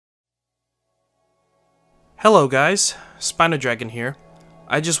Hello guys, SpinoDragon here.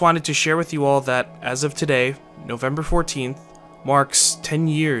 I just wanted to share with you all that as of today, November 14th, marks 10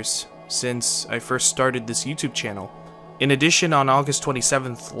 years since I first started this YouTube channel. In addition, on August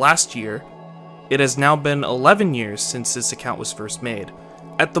 27th last year, it has now been 11 years since this account was first made.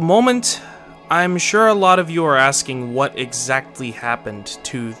 At the moment, I'm sure a lot of you are asking what exactly happened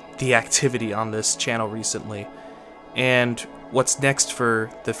to the activity on this channel recently, and what's next for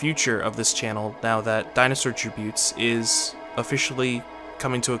the future of this channel now that Dinosaur Tributes is officially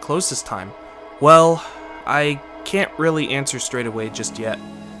coming to a close this time. Well, I can't really answer straight away just yet.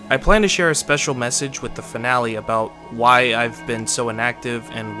 I plan to share a special message with the finale about why I've been so inactive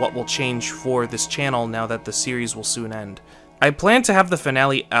and what will change for this channel now that the series will soon end. I plan to have the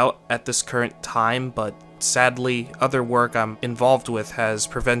finale out at this current time, but sadly, other work I'm involved with has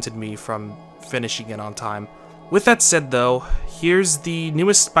prevented me from finishing it on time. With that said though, here's the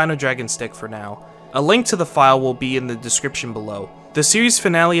newest SpinoDragon stick for now. A link to the file will be in the description below. The series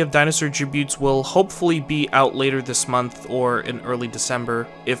finale of Dinosaur Tributes will hopefully be out later this month or in early December.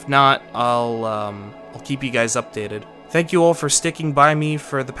 If not, I'll keep you guys updated. Thank you all for sticking by me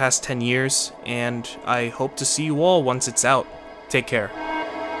for the past 10 years, and I hope to see you all once it's out. Take care.